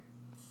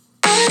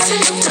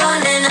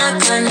Darling, I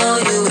know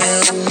you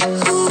will.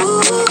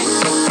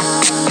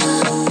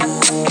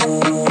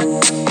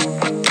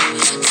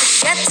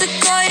 Forget to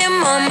call your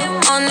mama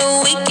on the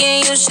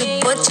weekend. You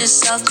should put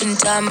yourself in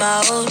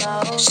timeout.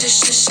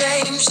 Just a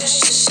shame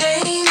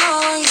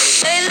on you.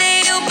 Lately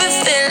you've been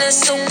feeling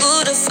so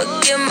good. To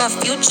forget my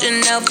future,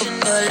 never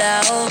pull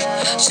out.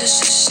 Just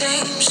a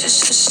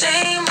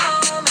shame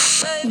on me.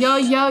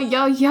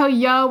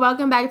 Yo.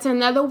 Welcome back to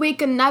another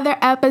week, another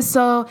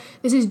episode.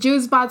 This is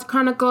Juicebox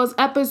Chronicles,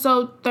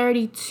 episode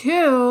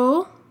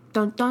 32.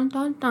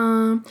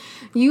 Dun.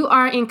 You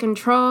are in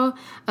control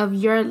of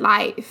your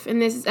life.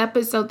 And this is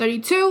episode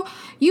 32.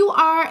 You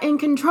are in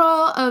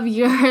control of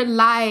your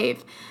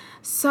life.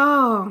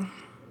 So,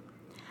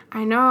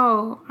 I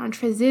know I'm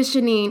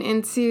transitioning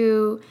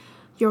into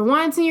your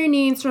wants and your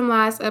needs from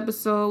last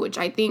episode, which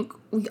I think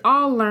we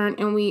all learned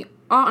and we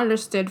all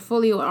understood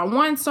fully what our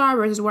wants are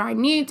versus what our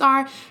needs are.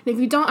 And if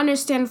you don't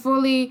understand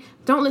fully,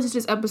 don't listen to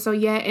this episode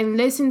yet and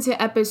listen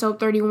to episode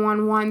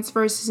 31, wants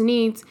versus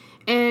needs,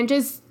 and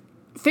just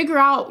figure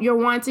out your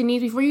wants and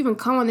needs before you even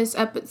come on this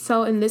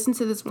episode and listen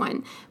to this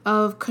one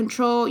of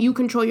control. You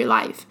control your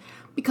life.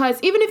 Because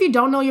even if you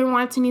don't know your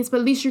wants and needs, but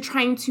at least you're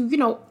trying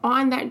to,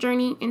 on that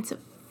journey into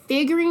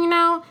figuring it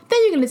out, then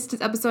you can listen to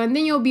this episode and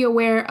then you'll be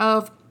aware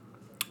of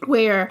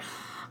where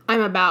I'm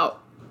about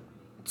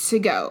to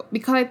go.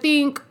 Because I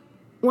think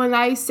when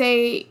I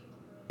say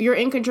you're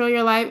in control of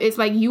your life, it's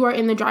like you are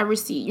in the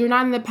driver's seat. You're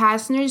not in the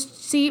passenger's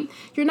seat.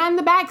 You're not in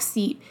the back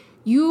seat.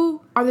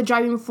 You are the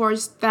driving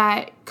force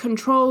that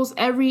controls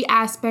every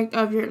aspect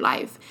of your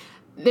life.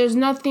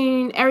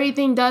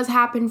 Everything does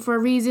happen for a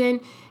reason.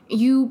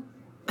 You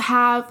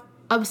have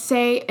a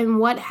say in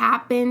what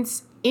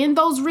happens in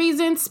those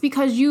reasons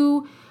because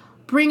you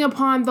bring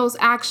upon those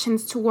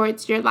actions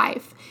towards your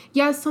life.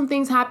 Yes, some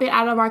things happen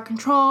out of our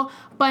control,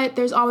 but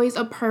there's always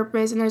a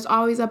purpose and there's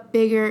always a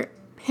bigger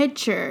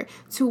picture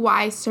to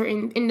why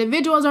certain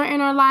individuals are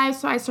in our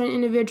lives, why certain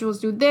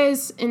individuals do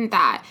this and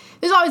that.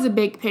 There's always a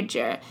big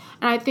picture.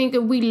 And I think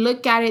if we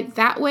look at it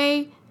that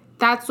way,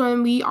 that's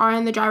when we are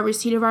in the driver's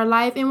seat of our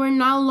life and we're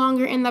no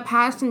longer in the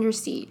passenger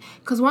seat.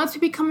 Because once we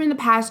become in the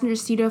passenger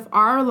seat of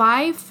our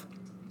life,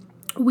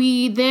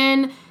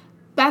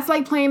 that's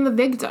like playing the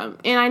victim.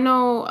 And I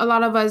know a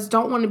lot of us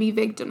don't want to be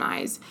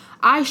victimized.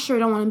 I sure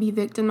don't want to be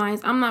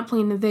victimized. I'm not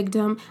playing the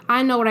victim.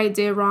 I know what I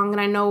did wrong,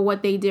 and I know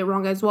what they did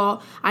wrong as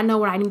well. I know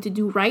what I need to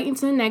do right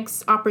into the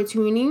next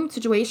opportunity,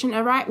 situation,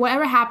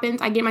 whatever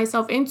happens I get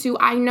myself into.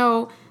 I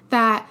know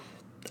that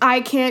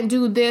I can't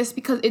do this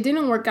because it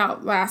didn't work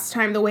out last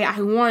time the way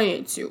I wanted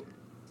it to.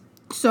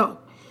 So,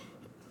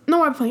 no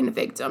more playing the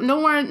victim.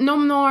 No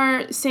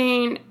more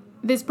saying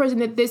this person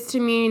did this to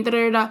me.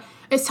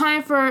 It's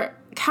time for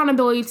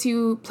accountability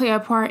to play a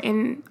part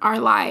in our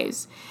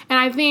lives. And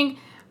I think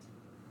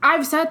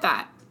I've said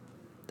that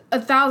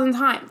 1,000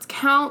 times.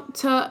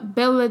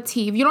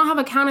 Accountability. If you don't have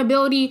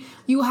accountability,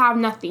 you have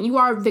nothing. You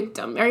are a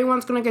victim.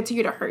 Everyone's going to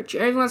continue to hurt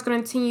you. Everyone's going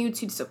to continue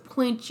to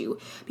disappoint you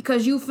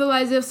because you feel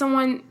as if no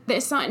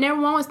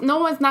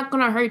one's not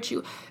going to hurt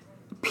you.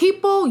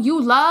 People you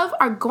love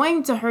are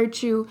going to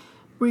hurt you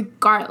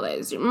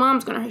regardless. Your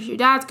mom's going to hurt you. Your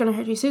dad's going to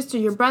hurt you. Your sister,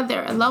 your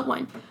brother, a loved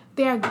one.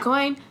 They are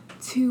going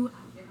to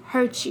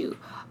hurt you.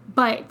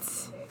 But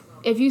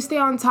if you stay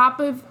on top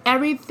of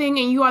everything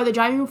and you are the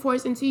driving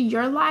force into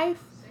your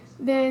life,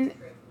 then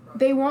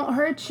they won't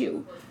hurt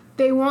you.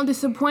 They won't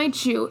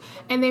disappoint you.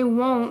 And they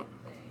won't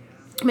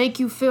make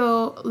you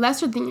feel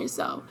lesser than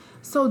yourself.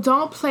 So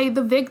don't play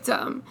the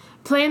victim.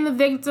 Playing the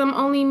victim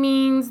only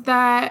means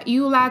that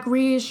you lack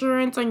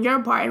reassurance on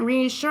your part. And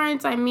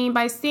reassurance, I mean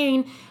by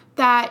saying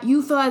that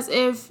you feel as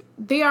if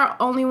they are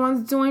only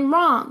ones doing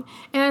wrong.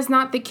 And that's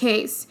not the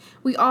case.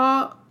 We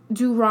all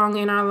do wrong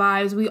in our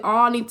lives. We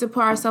all need to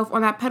put ourselves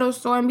on that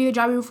pedestal and be the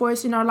driving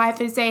force in our life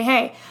and say,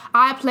 hey,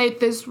 I played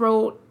this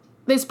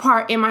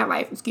part in my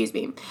life,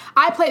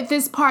 I played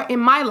this part in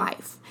my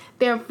life.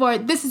 Therefore,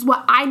 this is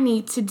what I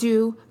need to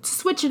do to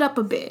switch it up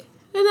a bit.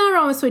 And then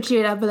we're switching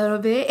it up a little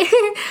bit.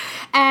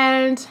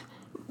 And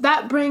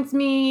that brings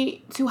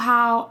me to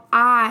how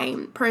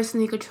I'm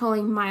personally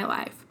controlling my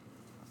life.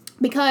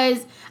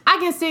 Because I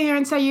can sit here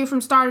and tell you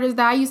from starters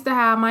that I used to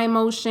have my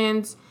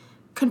emotions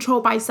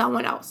controlled by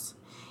someone else.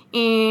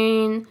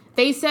 And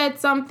they said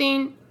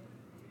something,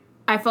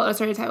 I felt a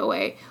certain type of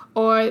way,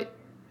 or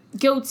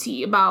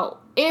guilty about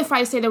if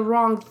I say the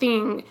wrong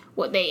thing,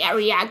 would they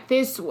react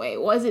this way?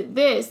 Was it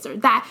this or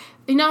that?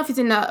 Enough is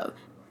enough.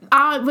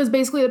 I was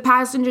basically the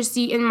passenger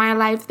seat in my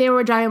life. They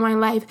were driving my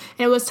life,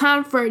 and it was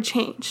time for a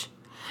change.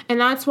 And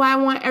that's what I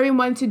want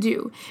everyone to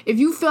do. If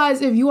you feel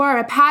as if you are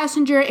a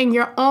passenger in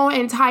your own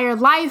entire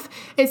life,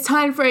 it's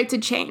time for it to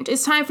change.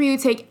 It's time for you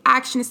to take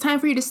action. It's time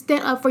for you to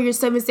stand up for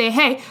yourself and say,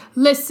 hey,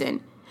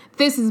 listen,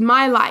 this is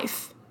my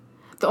life.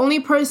 The only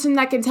person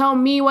that can tell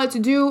me what to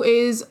do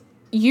is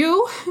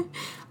you.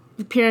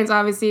 Parents,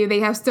 obviously,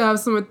 they still have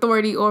some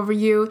authority over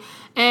you.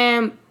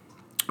 And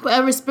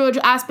whatever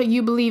spiritual aspect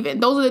you believe in.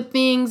 Those are the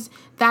things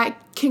that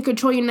can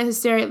control you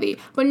necessarily.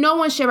 But no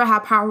one should ever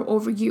have power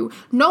over you.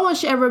 No one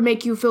should ever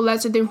make you feel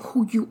lesser than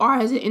who you are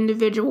as an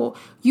individual.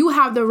 You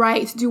have the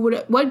right to do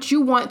what you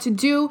want to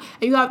do,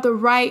 and you have the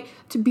right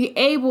to be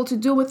able to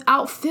do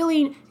without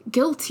feeling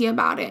guilty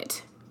about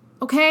it.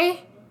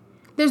 Okay?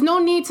 There's no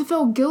need to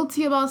feel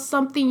guilty about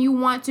something you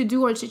want to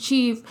do or to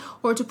achieve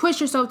or to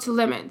push yourself to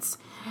limits.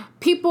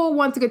 People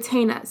want to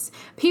contain us.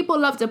 People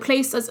love to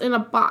place us in a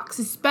box,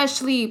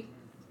 especially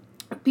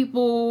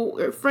people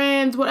or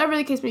friends, whatever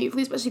the case may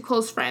be, especially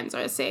close friends,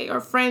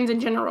 or friends in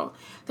general.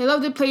 They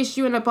love to place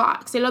you in a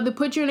box. They love to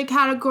put you in a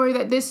category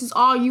that this is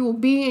all you will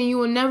be and you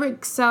will never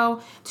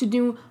excel to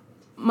do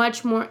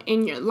much more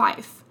in your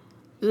life.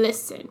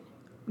 Listen,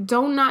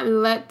 do not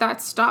let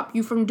that stop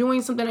you from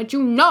doing something that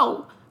you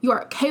know you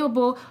are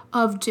capable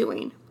of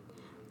doing.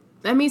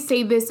 Let me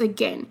say this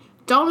again.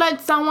 Don't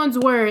let someone's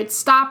words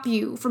stop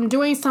you from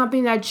doing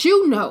something that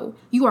you know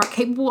you are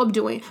capable of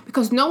doing,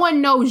 because no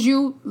one knows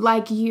you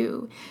like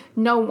you.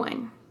 No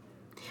one.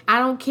 I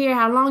don't care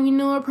how long you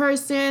know a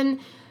person,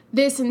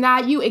 this and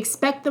that. You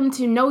expect them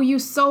to know you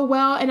so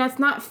well, and that's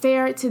not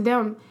fair to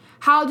them.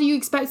 How do you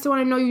expect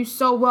someone to know you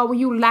so well when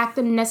you lack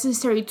the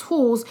necessary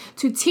tools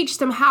to teach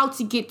them how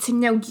to get to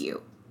know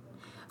you?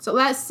 So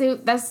let's say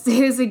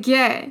this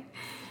again.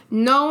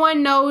 No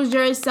one knows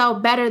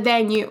yourself better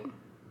than you.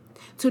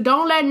 So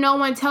don't let no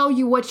one tell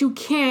you what you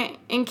can't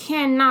and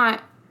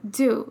cannot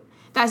do.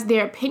 That's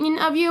their opinion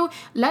of you.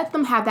 Let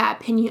them have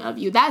that opinion of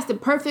you. That's the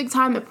perfect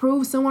time to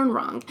prove someone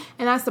wrong.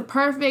 And that's the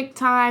perfect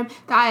time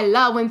that I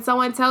love when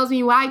someone tells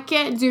me what I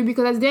can't do,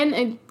 because then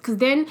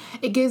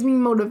it gives me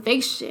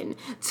motivation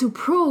to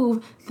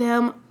prove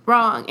them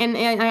wrong. And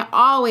I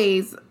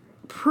always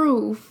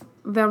prove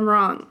them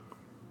wrong.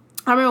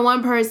 I remember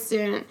one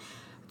person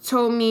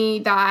told me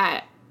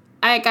that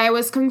I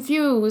was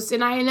confused,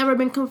 and I had never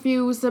been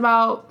confused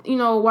about,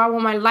 where I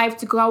want my life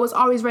to go. I was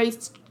always very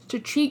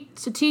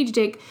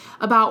strategic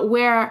about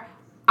where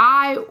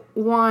I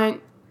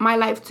want my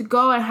life to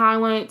go and how I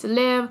want it to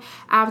live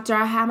after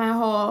I had my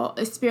whole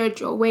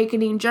spiritual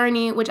awakening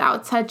journey, which I'll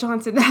touch on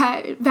to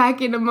that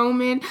back in a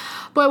moment.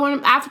 But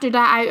after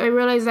that, I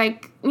realized,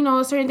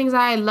 certain things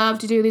that I love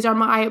to do. These are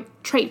my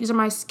traits. These are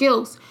my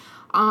skills.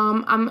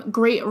 I'm a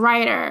great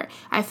writer.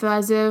 I feel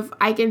as if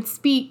I can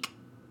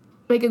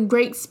make a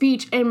great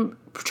speech and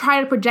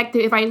try to project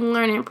it if I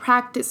learn and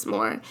practice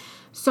more.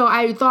 So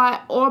I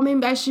thought,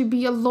 maybe I should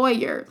be a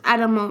lawyer at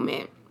a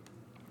moment.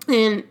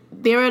 And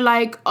they were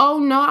like, oh,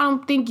 no, I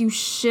don't think you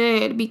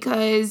should,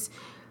 because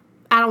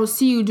I don't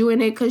see you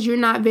doing it because you're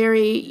not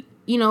very,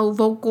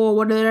 vocal,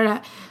 whatever.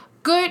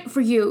 Good for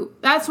you.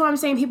 That's what I'm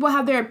saying. People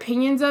have their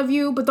opinions of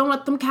you, but don't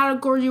let them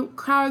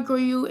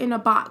categorize you in a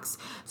box.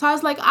 So I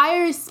was like, I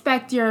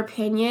respect your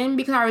opinion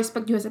because I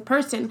respect you as a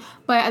person,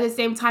 but at the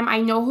same time,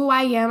 I know who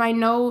I am. I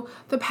know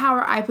the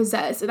power I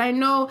possess, and I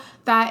know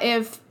that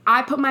if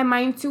I put my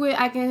mind to it,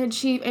 I can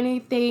achieve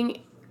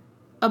anything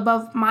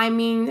above my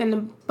means and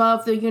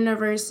above the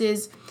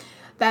universes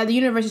that the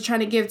universe is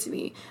trying to give to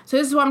me. So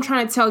this is what I'm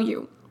trying to tell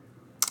you.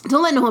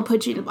 Don't let no one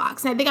put you in a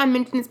box. And I think I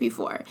mentioned this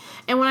before.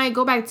 And when I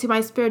go back to my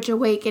spiritual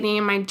awakening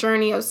and my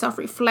journey of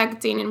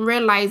self-reflecting and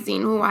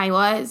realizing who I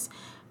was,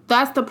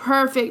 that's the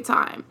perfect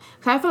time.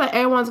 Because I feel like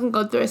everyone's going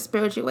to go through a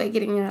spiritual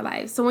awakening in their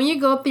life. So when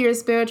you go through your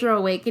spiritual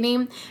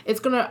awakening, it's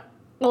going to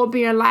open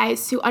your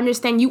life to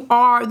understand you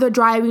are the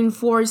driving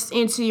force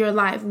into your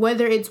life.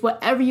 Whether it's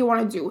whatever you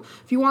want to do.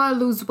 If you want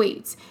to lose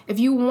weight. If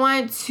you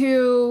want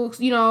to,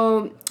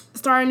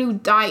 start a new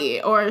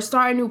diet or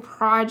start a new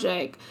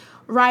project,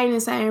 writing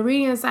assignment,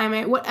 reading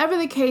assignment, whatever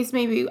the case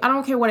may be, I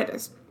don't care what it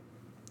is.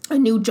 A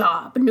new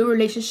job, a new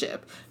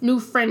relationship, new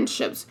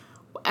friendships,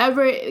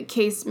 whatever the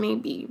case may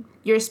be.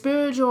 Your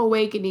spiritual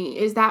awakening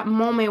is that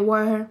moment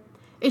where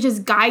it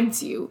just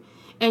guides you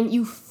and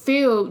you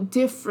feel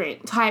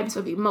different types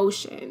of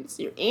emotions.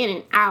 You're in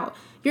and out.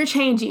 You're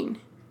changing.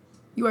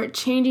 You are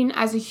changing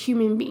as a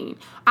human being.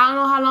 I don't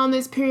know how long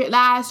this period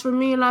lasts. For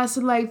me, it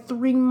lasted like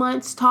 3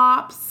 months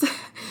tops.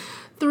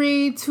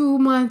 2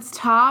 months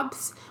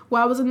tops.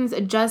 Where I was in this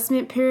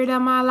adjustment period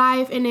of my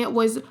life, and it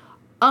was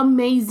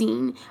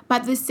amazing.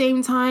 But at the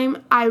same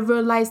time, I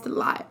realized a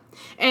lot.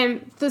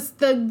 And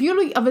the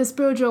beauty of a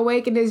spiritual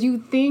awakening is you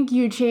think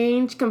you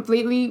change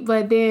completely,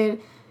 but then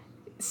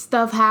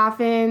stuff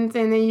happens,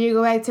 and then you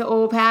go back to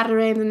old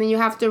patterns, and then you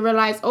have to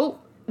realize,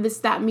 this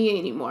is not me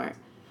anymore.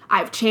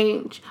 I've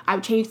changed.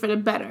 I've changed for the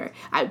better.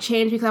 I've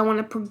changed because I want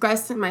to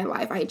progress in my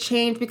life. I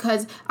changed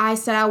because I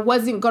said I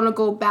wasn't going to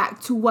go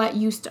back to what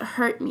used to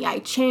hurt me. I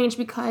changed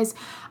because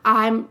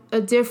I'm a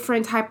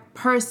different type of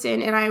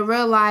person, and I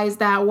realized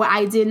that what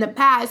I did in the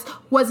past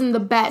wasn't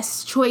the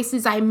best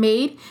choices I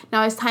made.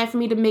 Now it's time for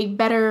me to make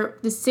better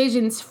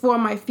decisions for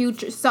my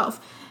future self.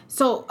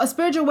 So a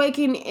spiritual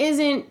awakening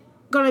isn't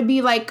going to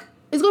be like,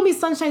 it's going to be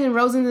sunshine and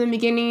roses in the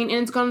beginning,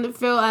 and it's going to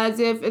feel as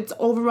if it's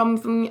overwhelming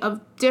for me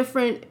of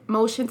different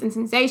emotions and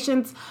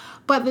sensations.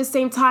 But at the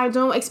same time,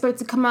 don't expect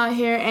to come out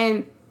here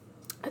and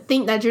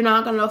think that you're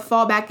not going to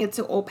fall back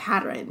into old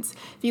patterns.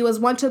 If you was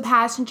once a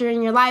passenger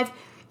in your life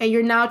and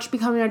you're now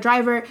becoming a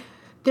driver,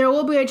 there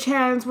will be a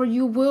chance where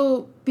you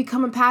will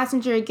become a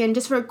passenger again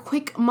just for a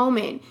quick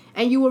moment,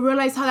 and you will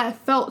realize how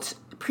that felt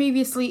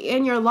previously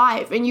in your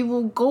life, and you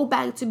will go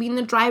back to being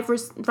the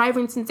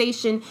driving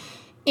sensation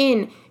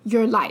in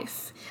your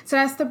life. So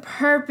that's the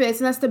purpose,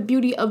 and that's the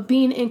beauty of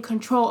being in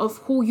control of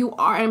who you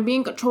are and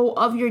being in control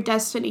of your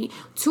destiny.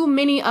 Too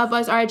many of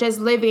us are just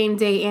living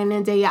day in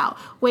and day out,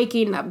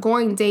 waking up,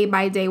 going day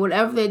by day,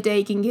 whatever the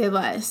day can give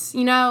us.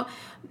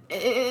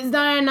 It's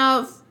not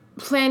enough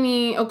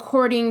planning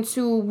according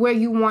to where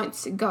you want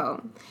to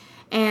go.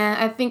 And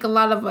I think a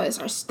lot of us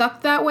are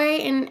stuck that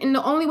way. And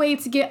the only way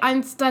to get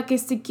unstuck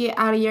is to get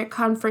out of your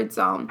comfort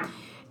zone.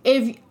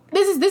 If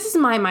this is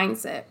my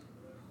mindset.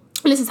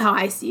 This is how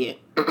I see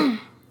it.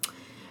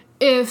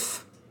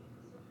 If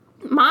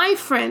my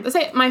friends, let's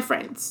say my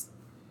friends,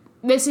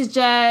 this is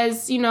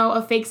just,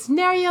 a fake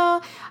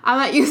scenario. I'm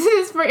not using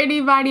this for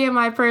anybody in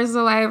my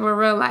personal life or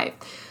real life.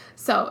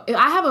 So if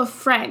I have a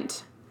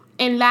friend,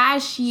 and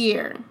last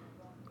year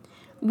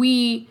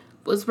we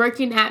was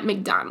working at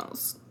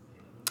McDonald's.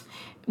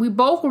 We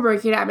both were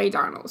working at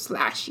McDonald's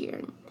last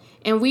year.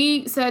 And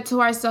we said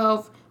to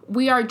ourselves,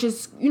 we are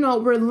just,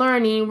 we're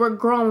learning, we're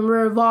growing,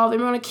 we're evolving,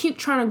 we're going to keep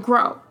trying to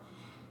grow.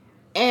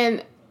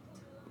 And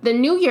the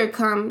new year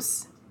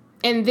comes,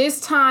 and this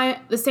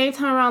time, the same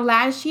time around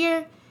last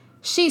year,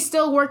 she's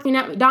still working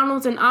at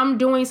McDonald's and I'm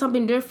doing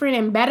something different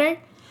and better.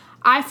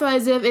 I feel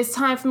as if it's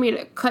time for me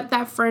to cut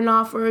that friend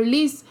off, or at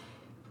least,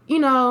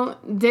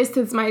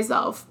 distance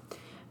myself.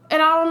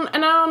 And I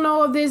don't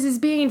know if this is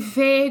being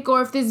fake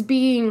or if this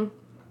being,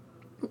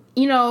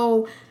 you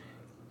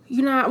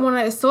not want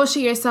to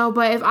associate yourself,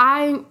 but if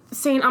I'm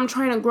saying I'm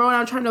trying to grow and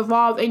I'm trying to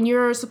evolve and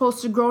you're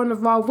supposed to grow and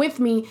evolve with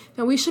me,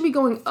 then we should be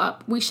going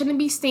up. We shouldn't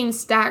be staying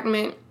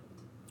stagnant,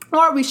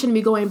 or we shouldn't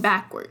be going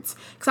backwards.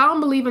 Because I don't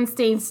believe in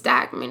staying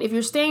stagnant. If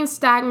you're staying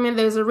stagnant,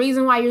 there's a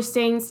reason why you're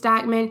staying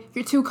stagnant.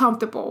 You're too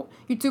comfortable.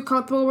 You're too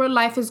comfortable where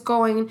life is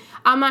going.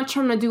 I'm not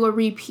trying to do a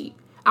repeat.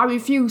 I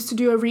refuse to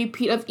do a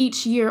repeat of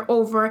each year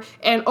over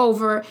and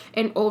over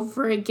and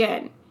over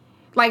again.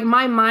 Like,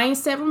 my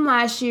mindset from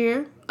last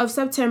year of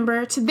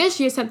September to this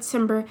year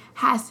September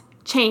has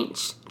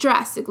changed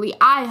drastically.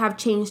 I have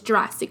changed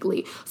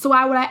drastically. So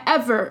why would I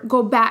ever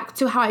go back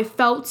to how I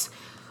felt,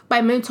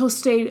 my mental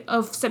state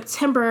of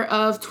September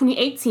of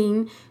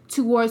 2018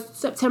 towards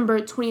September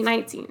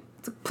 2019?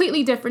 It's a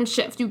completely different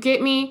shift. You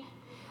get me?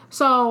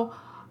 So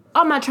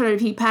I'm not trying to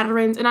repeat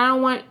patterns, and I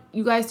don't want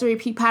you guys to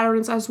repeat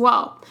patterns as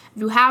well. If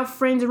you have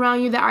friends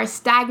around you that are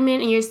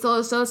stagnant and you're still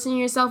associating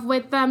yourself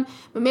with them,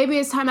 but maybe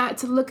it's time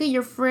to look at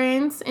your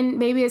friends, and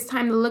maybe it's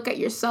time to look at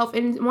yourself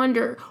and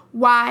wonder,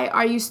 why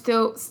are you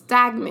still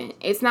stagnant?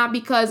 It's not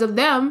because of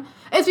them.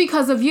 It's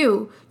because of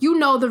you. You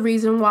know the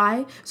reason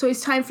why. So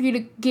it's time for you to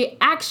get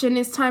action.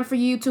 It's time for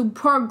you to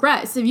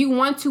progress. If you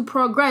want to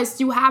progress,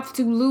 you have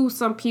to lose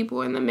some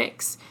people in the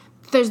mix.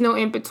 There's no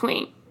in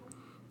between.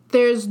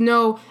 There's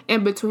no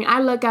in between. I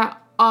look at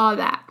all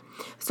that.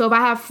 So if I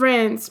have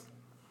friends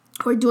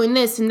who are doing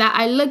this and that,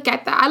 I look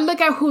at that. I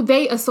look at who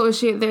they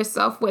associate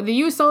themselves with. If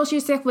you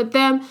associate yourself with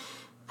them,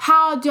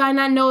 how do I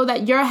not know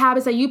that your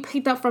habits that you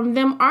picked up from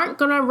them aren't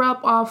going to rub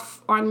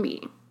off on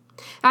me?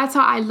 That's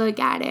how I look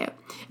at it.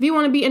 If you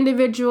want to be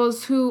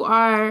individuals who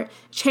are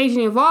changing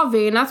and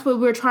evolving, and that's what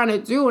we're trying to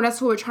do, and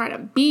that's what we're trying to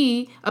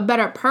be, a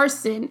better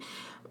person,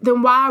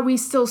 then why are we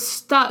still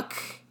stuck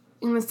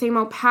in the same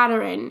old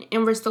pattern,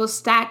 and we're still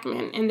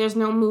stagnant, and there's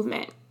no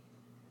movement?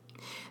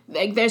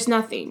 Like, there's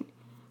nothing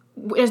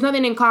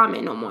in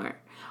common no more.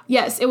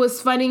 Yes, it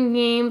was fun and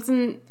games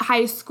in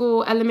high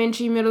school,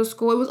 elementary, middle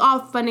school. It was all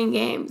fun and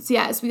games.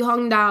 Yes, we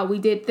hung out, we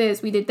did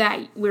this, we did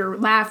that. We were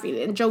laughing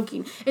and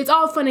joking. It's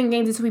all fun and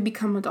games until we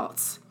become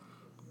adults.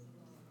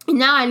 And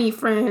now I need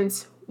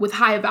friends with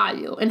high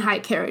value and high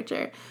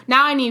character.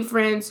 Now I need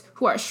friends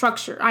who are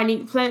structured. I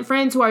need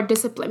friends who are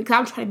disciplined, because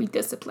I'm trying to be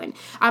disciplined.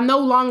 I'm no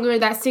longer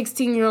that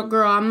 16-year-old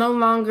girl. I'm no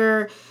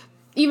longer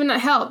even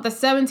the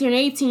 17 or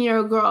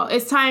 18-year-old girl.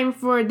 It's time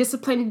for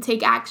discipline to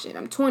take action.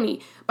 I'm 20,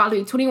 about to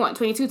be 21,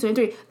 22,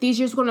 23. These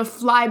years are going to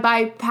fly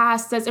by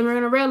past us, and we're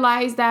going to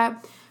realize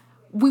that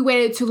we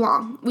waited too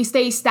long. We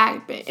stayed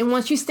stagnant. And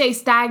once you stay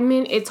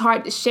stagnant, it's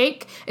hard to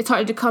shake. It's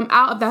hard to come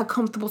out of that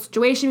comfortable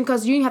situation,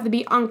 because you have to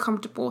be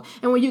uncomfortable.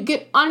 And when you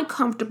get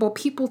uncomfortable,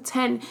 people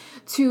tend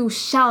to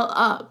shell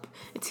up.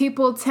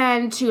 People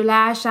tend to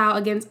lash out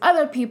against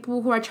other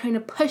people who are trying to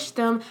push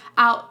them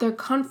out their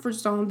comfort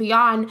zone,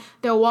 beyond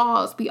their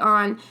walls,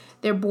 beyond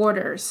their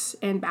borders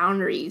and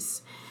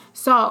boundaries.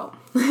 So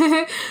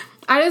I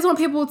just want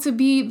people to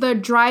be the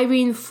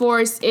driving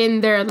force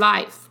in their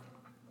life.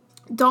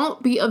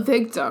 Don't be a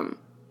victim.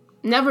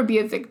 Never be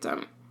a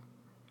victim.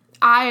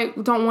 I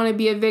don't want to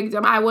be a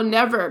victim. I will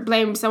never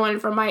blame someone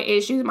for my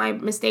issues, my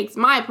mistakes,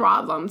 my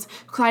problems,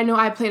 because I know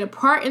I played a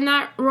part in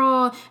that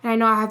role, and I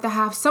know I have to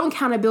have some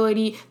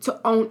accountability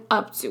to own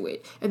up to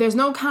it. If there's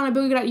no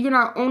accountability, that you're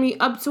not owning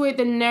up to it,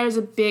 then there's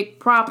a big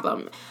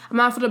problem. I'm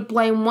not going to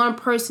blame one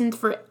person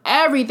for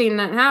everything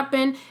that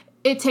happened.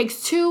 It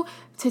takes two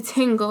to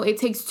tangle. It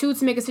takes two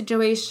to make a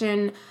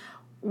situation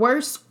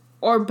worse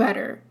or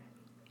better.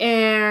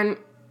 And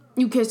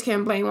you just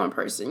can't blame one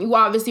person. You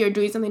obviously are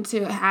doing something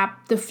to have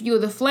the fuel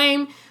the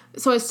flame.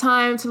 So it's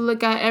time to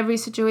look at every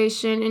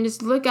situation and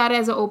just look at it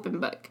as an open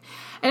book.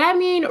 And I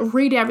mean,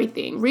 read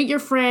everything. Read your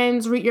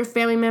friends, read your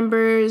family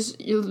members,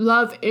 your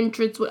love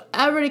interests,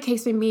 whatever the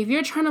case may be. If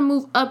you're trying to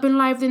move up in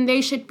life, then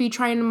they should be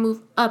trying to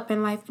move up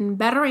in life and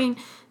bettering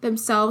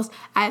themselves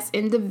as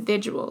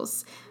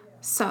individuals.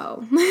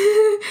 So,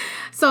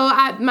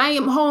 my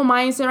whole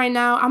mindset right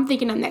now, I'm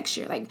thinking of next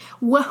year. Like,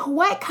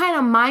 what kind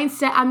of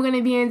mindset I'm going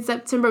to be in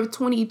September of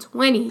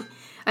 2020?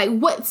 Like,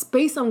 what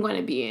space I'm going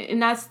to be in.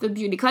 And that's the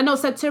beauty. Because I know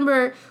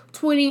September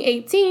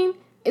 2018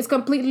 is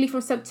completely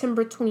from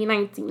September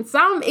 2019. So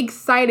I'm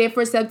excited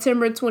for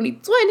September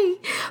 2020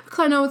 because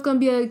I know it's going to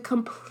be a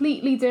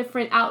completely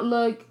different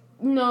outlook,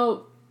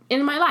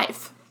 in my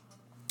life.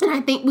 And I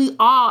think we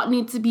all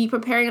need to be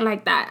preparing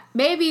like that.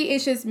 Maybe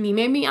it's just me.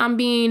 Maybe I'm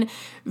being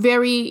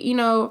very,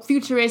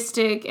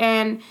 futuristic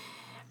and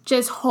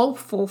just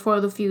hopeful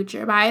for the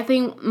future. But I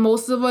think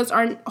most of us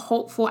aren't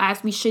hopeful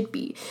as we should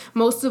be.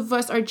 Most of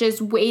us are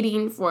just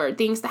waiting for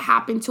things to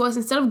happen to us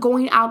instead of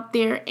going out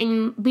there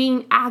and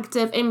being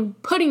active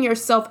and putting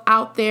yourself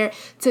out there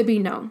to be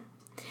known.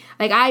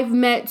 Like, I've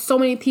met so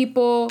many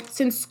people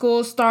since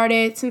school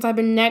started, since I've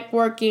been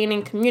networking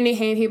and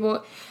communicating with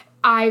people.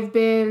 I've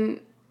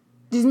been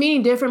just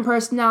meeting different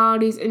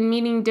personalities and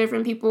meeting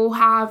different people who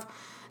have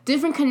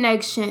different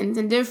connections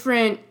and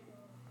different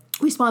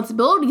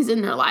responsibilities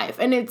in their life.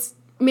 And it's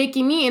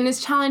making me and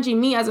it's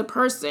challenging me as a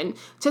person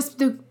just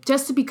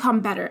to become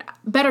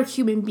better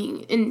human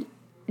being in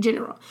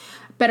general.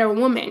 Better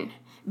woman,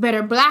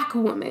 better Black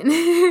woman,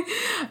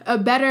 a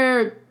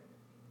better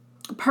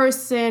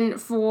person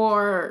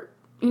for,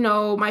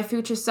 my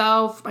future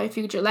self, my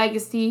future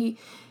legacy,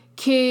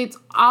 kids,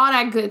 all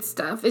that good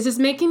stuff. It's just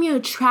making me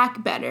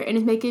attract better and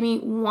it's making me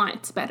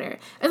want better.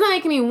 It's not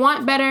making me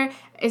want better,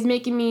 it's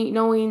making me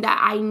knowing that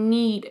I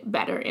need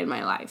better in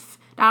my life.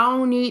 I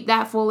don't need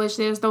that foolish,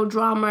 there's no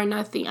drama or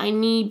nothing. I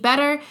need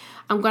better,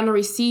 I'm going to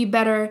receive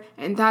better,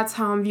 and that's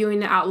how I'm viewing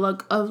the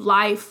outlook of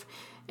life.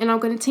 And I'll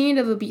continue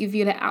to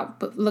view the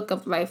outlook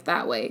of life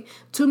that way.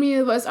 Too many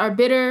of us are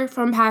bitter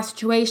from past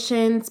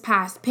situations,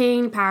 past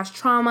pain, past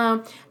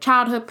trauma,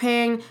 childhood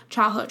pain,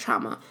 childhood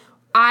trauma.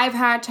 I've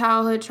had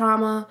childhood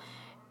trauma.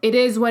 It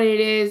is what it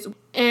is.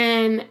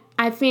 And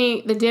I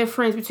think the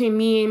difference between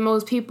me and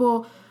most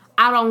people,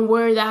 I don't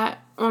wear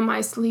that on my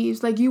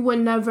sleeves. Like, you would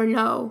never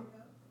know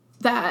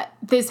that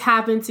this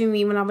happened to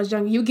me when I was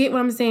young. You get what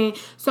I'm saying?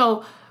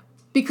 So,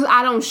 because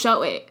I don't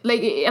show it.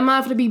 Like, I'm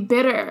not going to be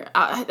bitter.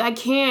 I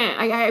can't.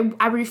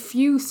 I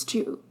refuse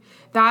to.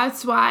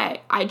 That's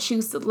why I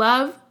choose to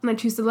love, and I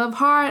choose to love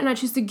hard, and I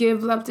choose to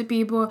give love to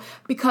people,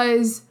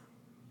 because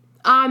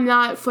I'm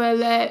not for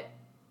that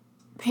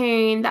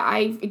pain that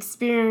I've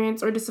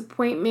experienced or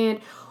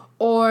disappointment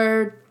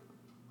or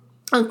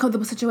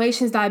uncomfortable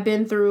situations that I've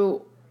been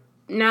through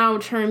now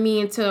turn me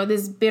into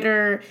this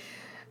bitter,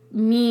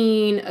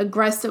 mean,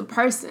 aggressive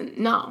person.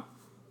 No.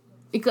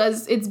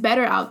 Because it's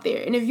better out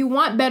there. And if you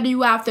want better,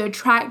 you have to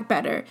attract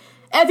better.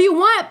 If you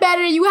want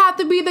better, you have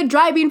to be the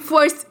driving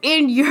force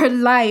in your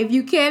life.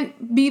 You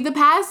can't be the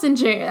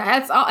passenger.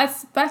 That's all.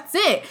 That's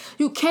it.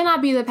 You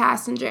cannot be the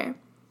passenger.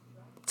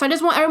 So I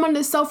just want everyone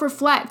to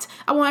self-reflect.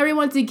 I want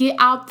everyone to get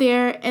out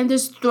there and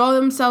just throw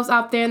themselves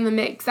out there in the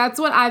mix. That's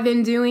what I've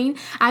been doing.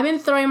 I've been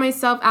throwing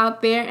myself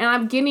out there, and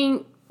I'm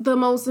getting the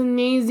most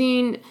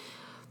amazing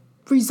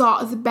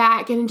results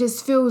back, and it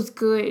just feels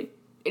good.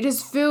 It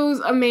just feels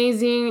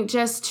amazing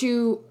just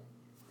to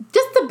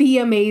be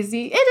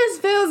amazing. It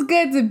just feels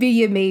good to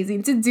be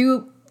amazing, to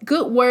do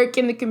good work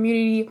in the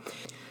community,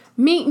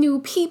 meet new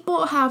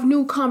people, have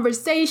new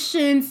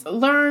conversations,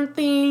 learn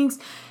things.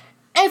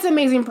 It's an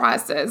amazing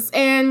process.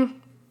 And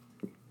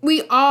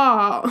we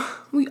all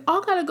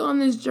gotta go on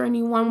this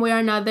journey one way or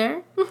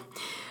another.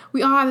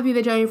 We all have to be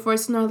the driving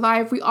force in our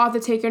life. We all have to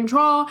take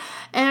control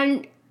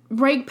and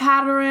break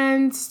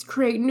patterns,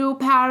 create new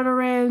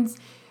patterns,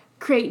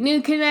 create new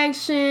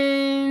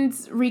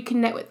connections,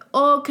 reconnect with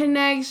old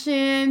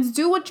connections.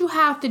 Do what you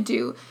have to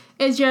do.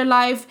 It's your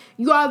life.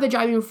 You are the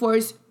driving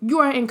force. You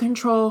are in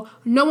control.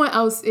 No one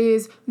else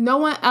is. No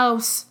one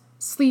else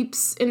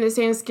sleeps in the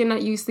same skin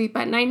that you sleep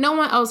at night. No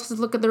one else has to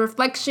look at the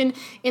reflection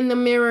in the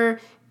mirror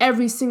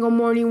every single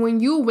morning when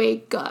you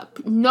wake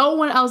up. No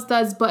one else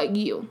does but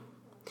you.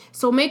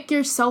 So make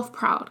yourself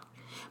proud.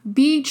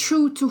 Be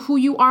true to who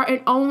you are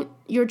and own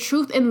your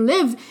truth and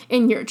live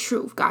in your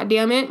truth. God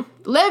damn it.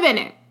 Live in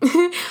it.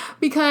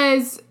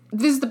 Because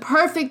this is the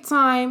perfect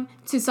time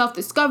to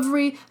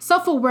self-discovery,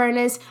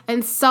 self-awareness,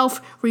 and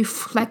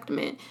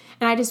self-reflectment.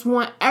 And I just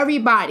want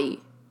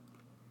everybody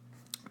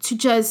to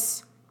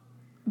just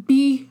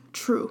be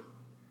true.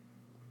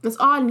 That's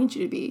all I need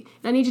you to be.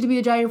 And I need you to be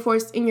the driving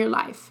force in your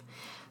life.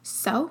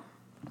 So,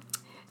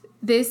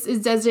 this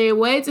is Desiree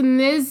Woods, and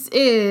this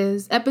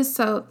is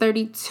episode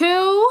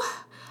 32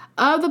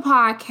 of the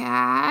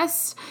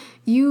podcast.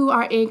 You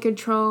are in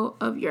control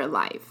of your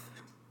life.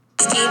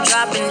 Keep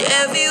dropping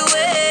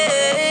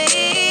everywhere.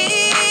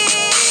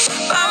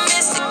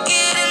 Promise to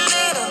get a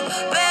little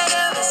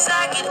better as I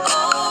get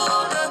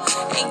older.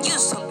 And you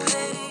so pretty.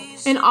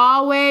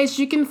 anyways,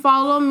 you can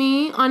follow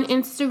me on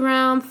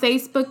Instagram,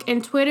 Facebook,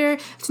 and Twitter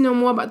to know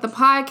more about the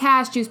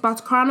podcast,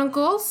 Juicebox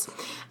Chronicles.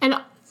 And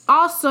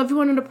also, if you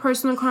wanted the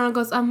personal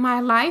chronicles of my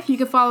life, you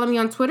can follow me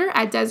on Twitter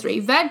at Desiree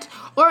Vet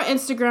or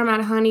Instagram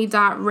at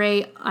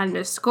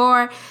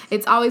honey.ray_.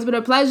 It's always been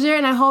a pleasure,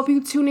 and I hope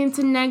you tune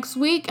into next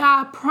week.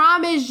 I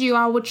promise you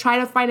I will try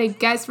to find a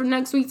guest for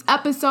next week's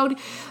episode.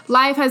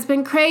 Life has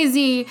been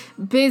crazy,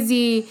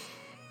 busy,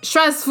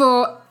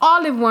 stressful,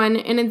 all in one,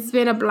 and it's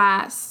been a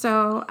blast.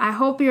 So I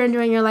hope you're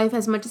enjoying your life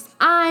as much as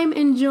I'm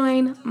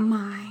enjoying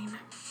mine.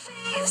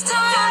 Please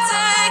don't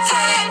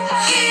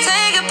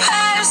take it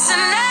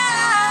personal.